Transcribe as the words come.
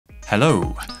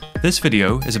Hello! This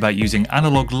video is about using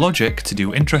analog logic to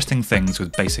do interesting things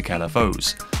with basic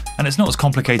LFOs, and it's not as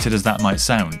complicated as that might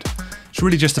sound. It's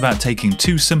really just about taking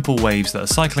two simple waves that are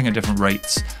cycling at different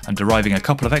rates and deriving a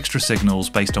couple of extra signals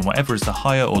based on whatever is the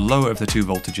higher or lower of the two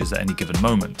voltages at any given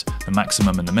moment, the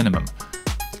maximum and the minimum.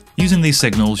 Using these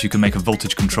signals, you can make a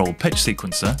voltage-controlled pitch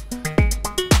sequencer,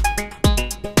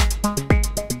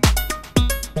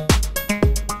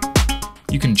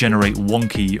 you can generate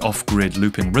wonky off-grid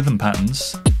looping rhythm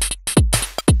patterns,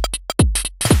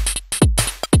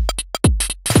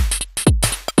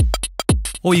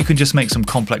 or you can just make some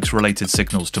complex related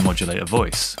signals to modulate a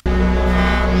voice.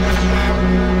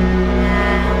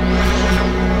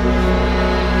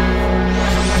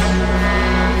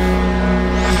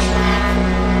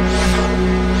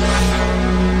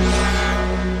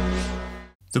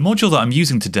 The module that I'm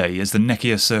using today is the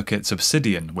Nekyia Circuits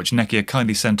Obsidian, which Nekyia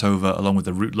kindly sent over along with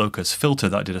the root locus filter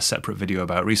that I did a separate video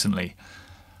about recently.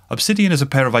 Obsidian is a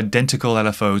pair of identical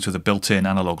LFOs with a built-in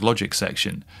analog logic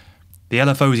section. The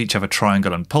LFOs each have a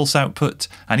triangle and pulse output,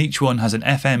 and each one has an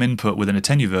FM input with an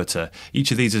attenuverter.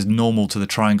 Each of these is normal to the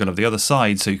triangle of the other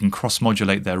side, so you can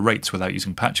cross-modulate their rates without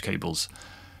using patch cables.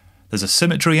 There's a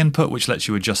symmetry input which lets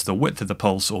you adjust the width of the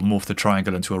pulse or morph the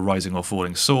triangle into a rising or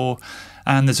falling saw,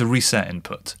 and there's a reset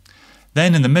input.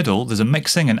 Then in the middle there's a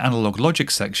mixing and analog logic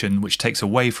section which takes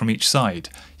away from each side.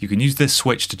 You can use this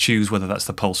switch to choose whether that's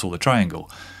the pulse or the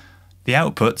triangle. The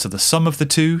outputs are the sum of the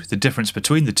two, the difference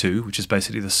between the two, which is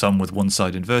basically the sum with one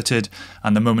side inverted,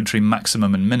 and the momentary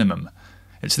maximum and minimum.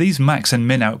 It's these max and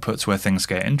min outputs where things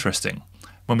get interesting.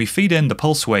 When we feed in the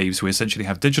pulse waves, we essentially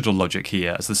have digital logic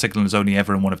here, as the signal is only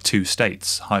ever in one of two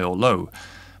states, high or low.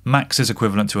 Max is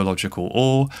equivalent to a logical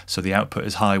OR, so the output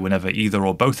is high whenever either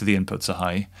or both of the inputs are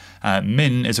high.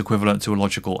 Min is equivalent to a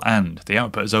logical AND. The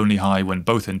output is only high when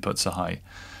both inputs are high.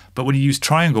 But when you use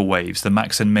triangle waves, the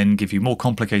max and min give you more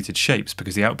complicated shapes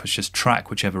because the outputs just track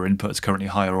whichever input is currently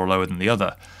higher or lower than the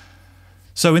other.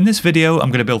 So in this video, I'm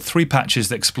going to build 3 patches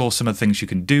that explore some of the things you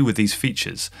can do with these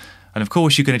features. And of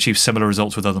course you can achieve similar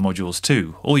results with other modules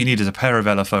too. All you need is a pair of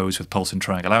LFOs with pulse and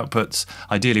triangle outputs,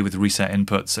 ideally with reset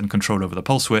inputs and control over the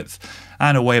pulse width,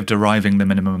 and a way of deriving the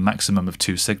minimum and maximum of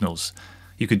 2 signals.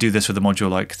 You could do this with a module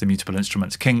like the Mutable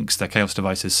Instruments Kinks, the Chaos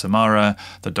Devices Samara,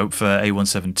 the Doepfer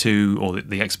A172, or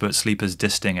the Expert Sleepers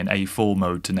Disting in A4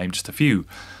 mode, to name just a few.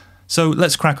 So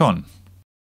let's crack on.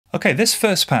 Okay, this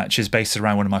first patch is based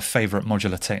around one of my favourite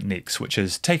modular techniques, which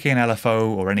is taking an LFO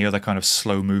or any other kind of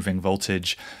slow-moving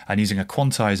voltage and using a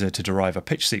quantizer to derive a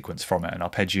pitch sequence from it, an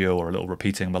arpeggio or a little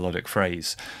repeating melodic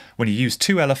phrase. When you use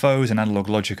 2 LFOs and analog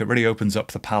logic, it really opens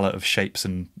up the palette of shapes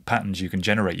and patterns you can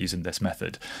generate using this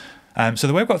method. So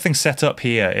the way I've got things set up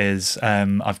here is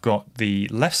I've got the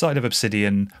left side of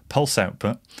Obsidian pulse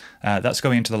output. That's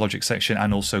going into the logic section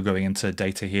and also going into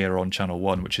data here on channel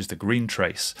 1, which is the green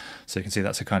trace. So you can see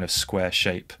that's a kind of square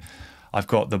shape. I've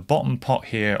got the bottom pot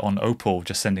here on Opal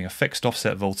just sending a fixed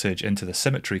offset voltage into the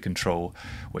symmetry control,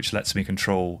 which lets me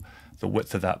control the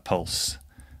width of that pulse.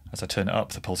 As I turn it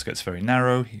up, the pulse gets very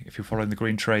narrow, if you're following the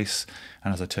green trace,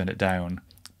 and as I turn it down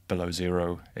below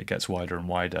 0, it gets wider and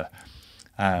wider.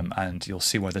 And you'll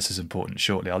see why this is important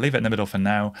shortly. I'll leave it in the middle for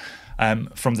now.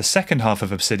 From the second half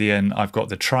of Obsidian, I've got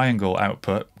the triangle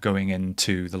output going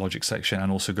into the logic section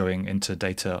and also going into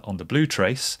data on the blue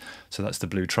trace. So that's the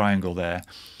blue triangle there.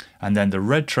 And then the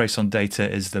red trace on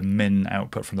data is the min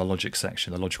output from the logic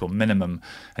section, the logical minimum.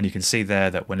 And you can see there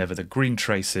that whenever the green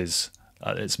trace is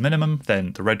at its minimum,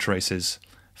 then the red trace is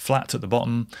flat at the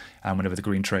bottom, and whenever the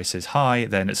green trace is high,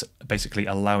 then it's basically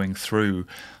allowing through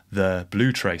the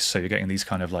blue trace, so you're getting these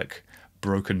kind of like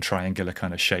broken triangular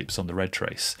kind of shapes on the red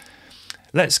trace.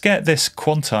 Let's get this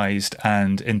quantized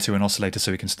and into an oscillator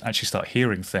so we can actually start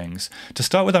hearing things. To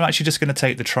start with, I'm actually just going to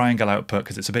take the triangle output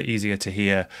because it's a bit easier to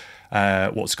hear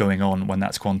what's going on when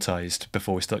that's quantized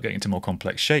before we start getting into more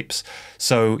complex shapes.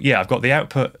 So yeah, I've got the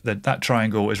output, that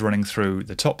triangle is running through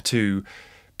the top 2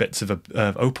 bits of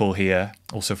Opal here,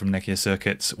 also from Nekyia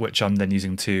Circuits, which I'm then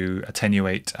using to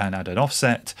attenuate and add an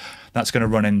offset. That's going to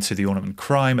run into the ornament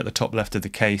crime at the top left of the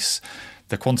case.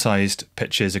 The quantized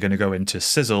pitches are going to go into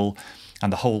sizzle,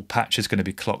 and the whole patch is going to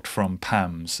be clocked from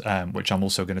PAMs, which I'm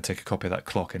also going to take a copy of that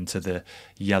clock into the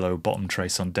yellow bottom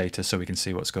trace on data so we can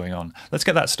see what's going on. Let's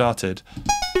get that started.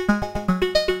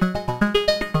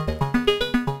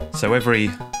 So every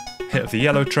hit of the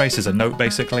yellow trace is a note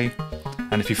basically.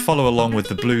 And if you follow along with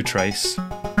the blue trace,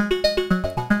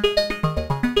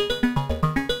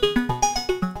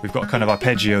 we've got a kind of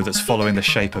arpeggio that's following the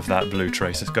shape of that blue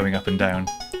trace. It's going up and down.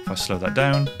 If I slow that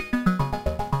down,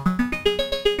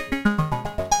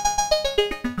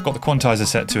 I've got the quantizer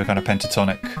set to a kind of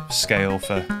pentatonic scale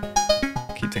for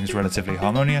keep keep things relatively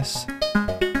harmonious.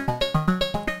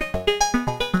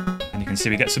 And you can see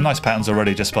we get some nice patterns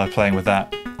already just by playing with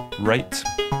that rate.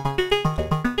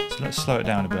 So let's slow it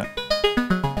down a bit.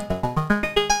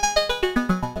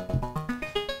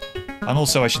 And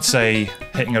also, I should say,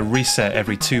 hitting a reset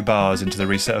every 2 bars into the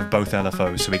reset of both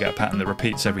LFOs, so we get a pattern that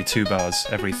repeats every 2 bars,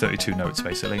 every 32 notes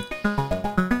basically.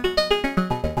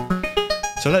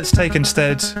 So let's take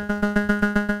instead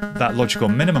that logical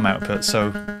minimum output,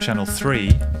 so channel 3,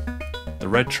 the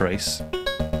red trace.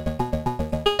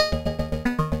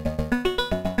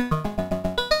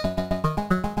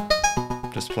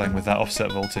 Just playing with that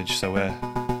offset voltage, so we're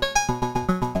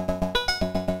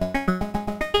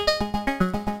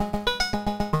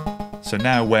so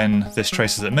now when this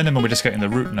trace is at minimum, we're just getting the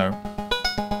root note.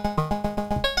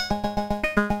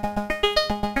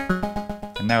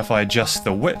 And now if I adjust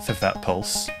the width of that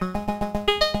pulse,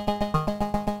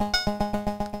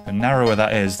 the narrower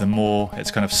that is, the more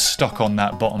it's kind of stuck on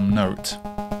that bottom note.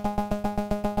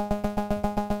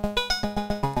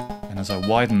 And as I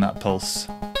widen that pulse,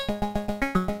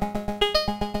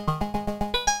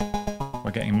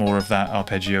 we're getting more of that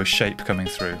arpeggio shape coming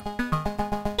through.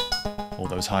 All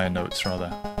those higher notes,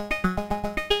 rather.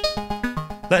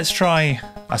 Let's try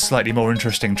a slightly more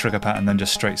interesting trigger pattern than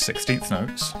just straight 16th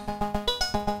notes.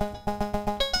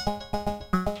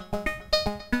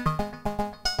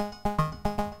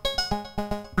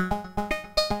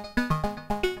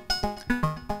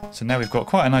 So now we've got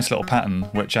quite a nice little pattern,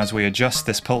 which as we adjust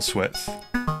this pulse width,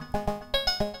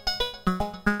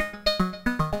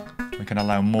 we can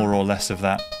allow more or less of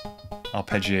that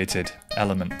arpeggiated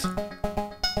element.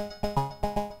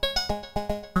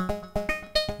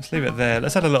 Leave it there.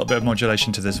 Let's add a little bit of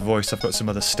modulation to this voice. I've got some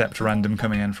other stepped random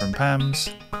coming in from Pam's.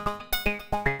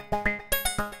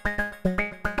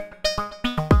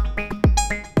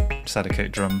 Just add a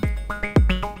kick drum.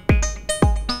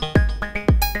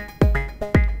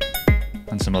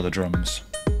 And some other drums.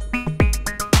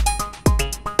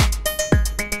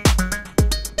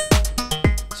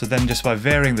 So then just by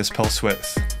varying this pulse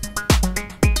width,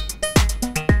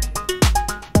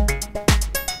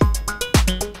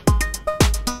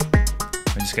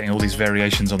 getting all these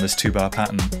variations on this 2-bar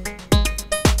pattern.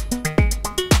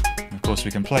 And of course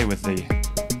we can play with the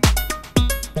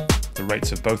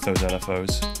rates of both those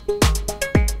LFOs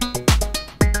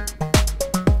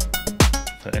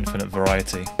for infinite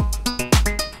variety.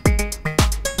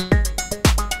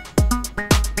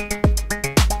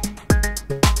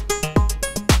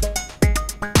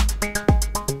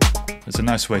 It's a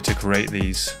nice way to create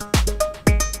these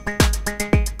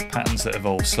patterns that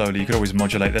evolve slowly. You could always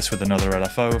modulate this with another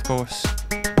LFO, of course.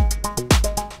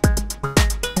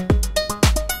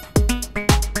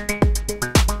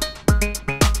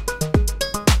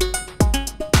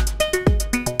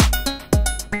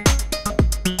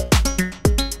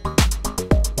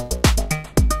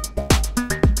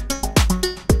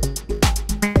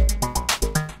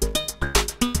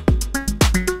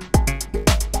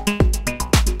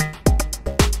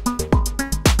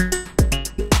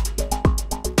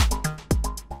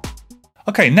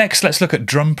 Okay, next let's look at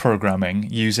drum programming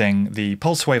using the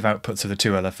pulse wave outputs of the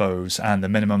 2 LFOs and the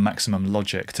minimum maximum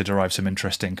logic to derive some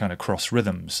interesting kind of cross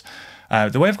rhythms.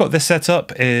 The way I've got this set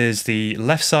up is the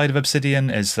left side of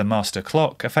Obsidian is the master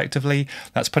clock, effectively.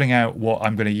 That's putting out what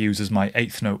I'm going to use as my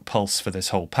 8th note pulse for this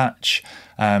whole patch.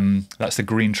 That's the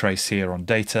green trace here on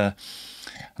data.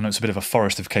 I know it's a bit of a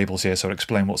forest of cables here, so I'll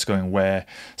explain what's going where.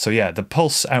 So yeah, the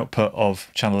pulse output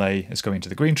of channel A is going to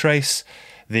the green trace.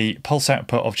 The pulse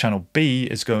output of channel B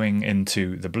is going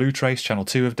into the blue trace, channel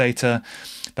 2 of data.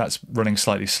 That's running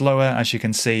slightly slower, as you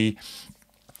can see.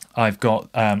 I've got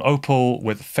Opal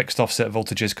with fixed offset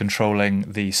voltages controlling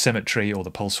the symmetry or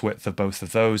the pulse width of both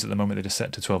of those. At the moment they're just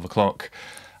set to 12 o'clock.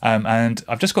 And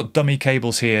I've just got dummy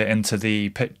cables here into the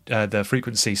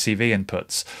frequency CV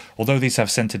inputs. Although these have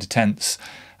center to tenths,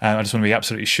 I just want to be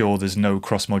absolutely sure there's no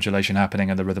cross modulation happening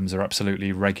and the rhythms are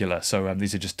absolutely regular. So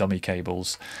these are just dummy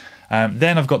cables.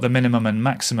 Then I've got the minimum and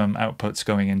maximum outputs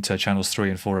going into channels 3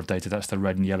 and 4 of data. That's the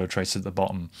red and yellow trace at the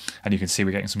bottom. And you can see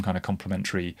we're getting some kind of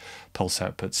complementary pulse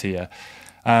outputs here.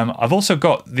 I've also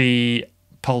got the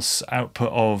pulse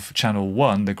output of channel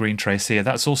 1, the green trace here.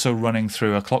 That's also running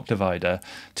through a clock divider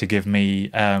to give me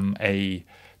a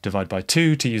divide by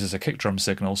 2 to use as a kick drum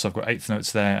signal. So I've got 8th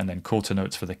notes there and then quarter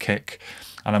notes for the kick.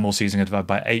 And I'm also using a divide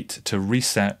by 8 to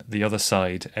reset the other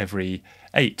side every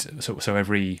 8. So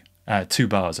every 2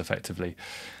 bars effectively.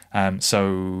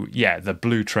 So yeah, the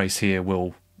blue trace here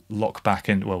will lock back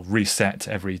in, will reset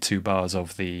every 2 bars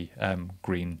of the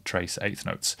green trace 8th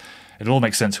notes. It all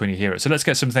makes sense when you hear it. So let's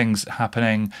get some things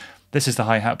happening. This is the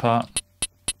hi-hat part.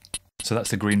 So that's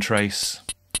the green trace.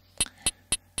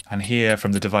 And here,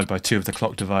 from the divide by 2 of the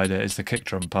clock divider, is the kick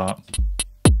drum part.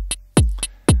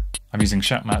 I'm using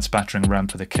Shackmat's battering ram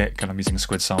for the kick, and I'm using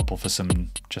Squid Sample for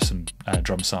some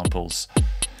drum samples.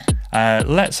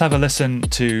 Let's have a listen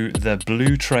to the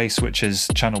blue trace, which is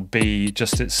channel B.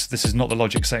 This is not the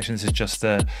logic section, this is just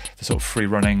the sort of free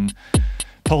running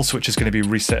pulse, which is going to be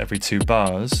reset every 2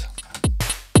 bars.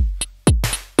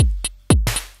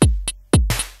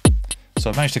 So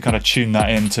I've managed to kind of tune that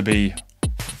in to be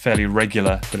fairly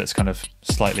regular, but it's kind of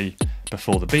slightly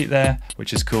before the beat there,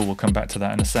 which is cool. We'll come back to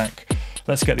that in a sec.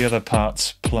 Let's get the other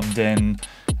parts plumbed in.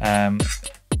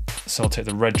 So I'll take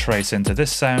the red trace into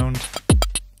this sound,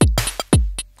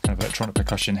 kind of electronic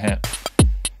percussion hit,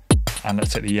 and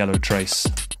let's take the yellow trace.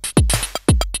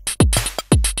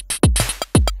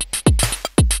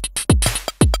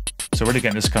 So really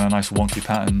getting this kind of nice wonky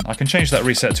pattern. I can change that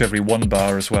reset to every 1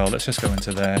 bar as well. Let's just go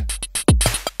into there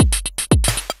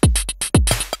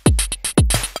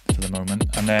for the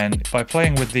moment. And then by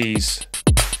playing with these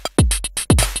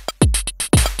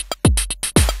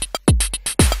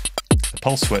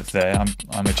pulse width there,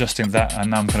 I'm adjusting that, and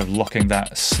now I'm kind of locking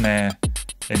that snare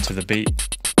into the beat,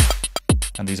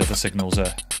 and these other signals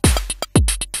are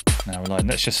now aligned.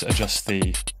 Let's just adjust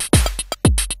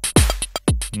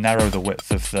narrow the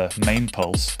width of the main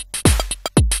pulse.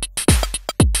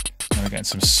 Now we're getting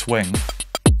some swing.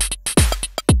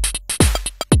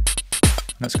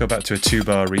 Let's go back to a 2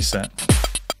 bar reset.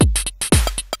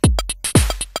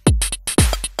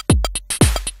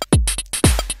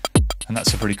 And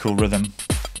that's a pretty cool rhythm,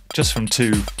 just from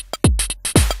 2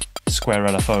 square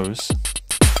LFOs.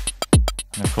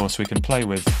 And of course we can play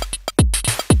with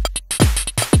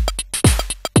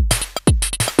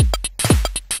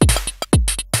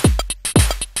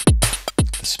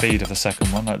the speed of the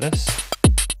second one like this.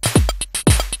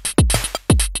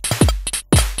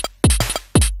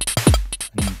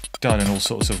 And dial in all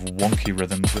sorts of wonky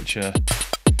rhythms which are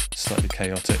slightly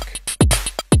chaotic.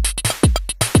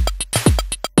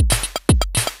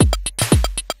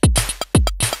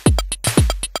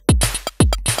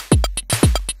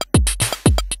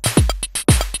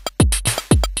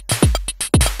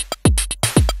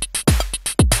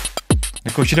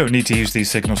 Of course, you don't need to use these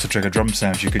signals to trigger drum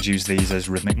sounds. You could use these as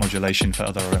rhythmic modulation for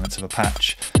other elements of a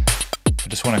patch. I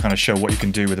just want to kind of show what you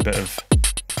can do with a bit of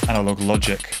analog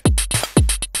logic.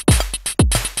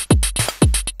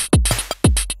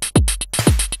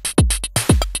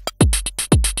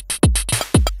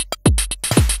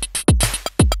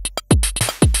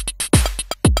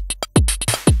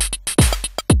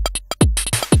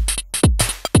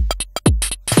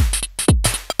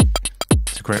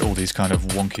 Create all these kind of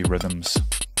wonky rhythms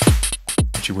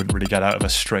which you wouldn't really get out of a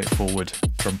straightforward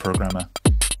drum programmer.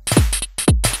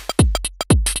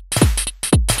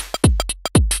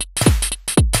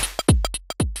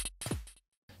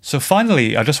 So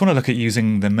finally, I just want to look at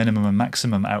using the minimum and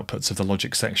maximum outputs of the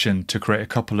logic section to create a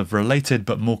couple of related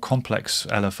but more complex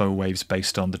LFO waves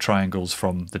based on the triangles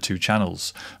from the 2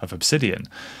 channels of Obsidian.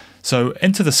 So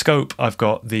into the scope, I've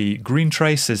got the green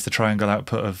trace is the triangle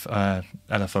output of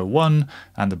LFO1,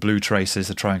 and the blue trace is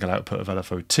the triangle output of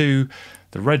LFO2.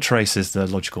 The red trace is the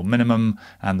logical minimum,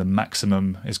 and the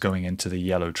maximum is going into the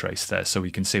yellow trace there. So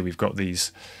we can see we've got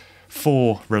these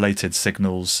 4 related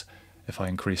signals. If I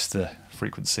increase the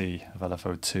frequency of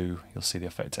LFO2, you'll see the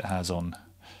effect it has on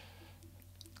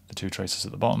the 2 traces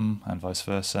at the bottom, and vice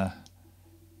versa.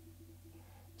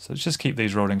 So let's just keep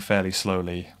these rolling fairly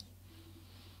slowly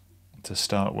to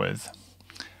start with,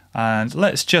 and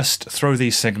let's just throw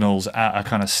these signals at a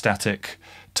kind of static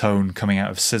tone coming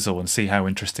out of sizzle and see how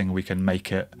interesting we can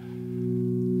make it.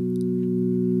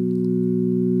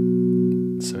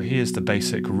 So here's the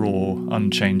basic raw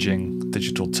unchanging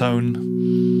digital tone,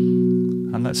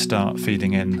 and let's start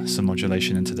feeding in some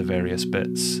modulation into the various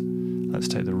bits. Let's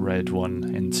take the red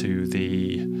one into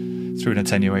through an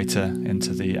attenuator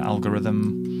into the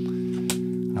algorithm,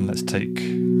 and let's take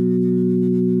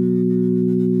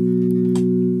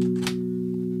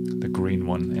green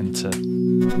one into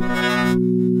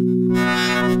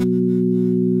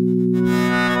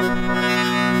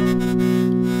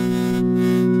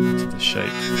the shape.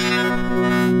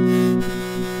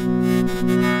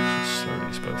 Just slow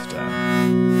these both down.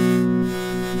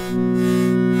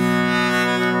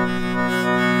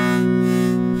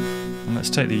 And let's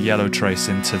take the yellow trace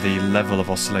into the level of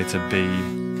oscillator B.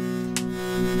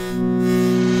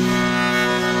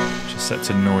 Set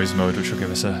to noise mode, which will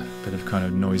give us a bit of kind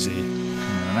of noisy coming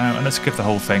in and out. And let's give the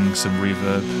whole thing some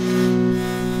reverb.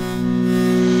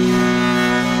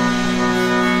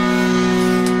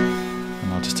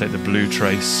 And I'll just take the blue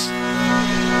trace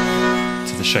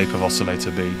to the shape of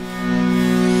oscillator B.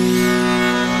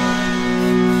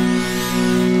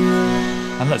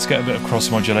 let's get a bit of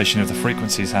cross modulation of the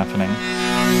frequencies happening.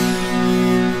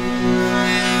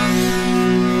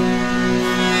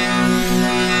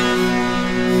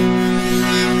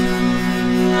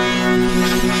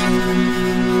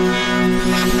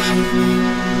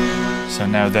 So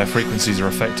now their frequencies are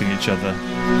affecting each other.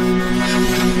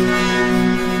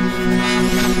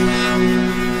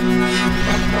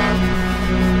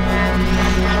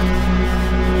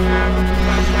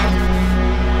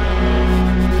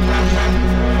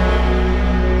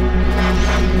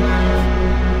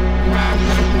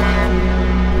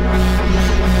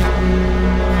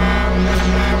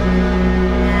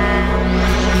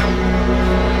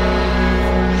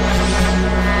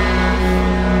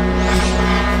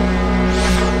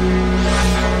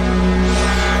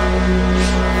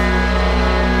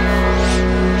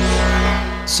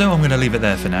 So I'm going to leave it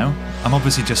there for now. I'm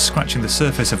obviously just scratching the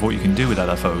surface of what you can do with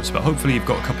LFOs, but hopefully you've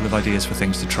got a couple of ideas for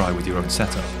things to try with your own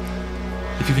setup.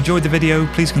 If you've enjoyed the video,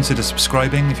 please consider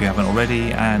subscribing if you haven't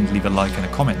already, and leave a like and a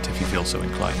comment if you feel so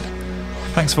inclined.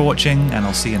 Thanks for watching, and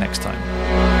I'll see you next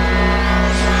time.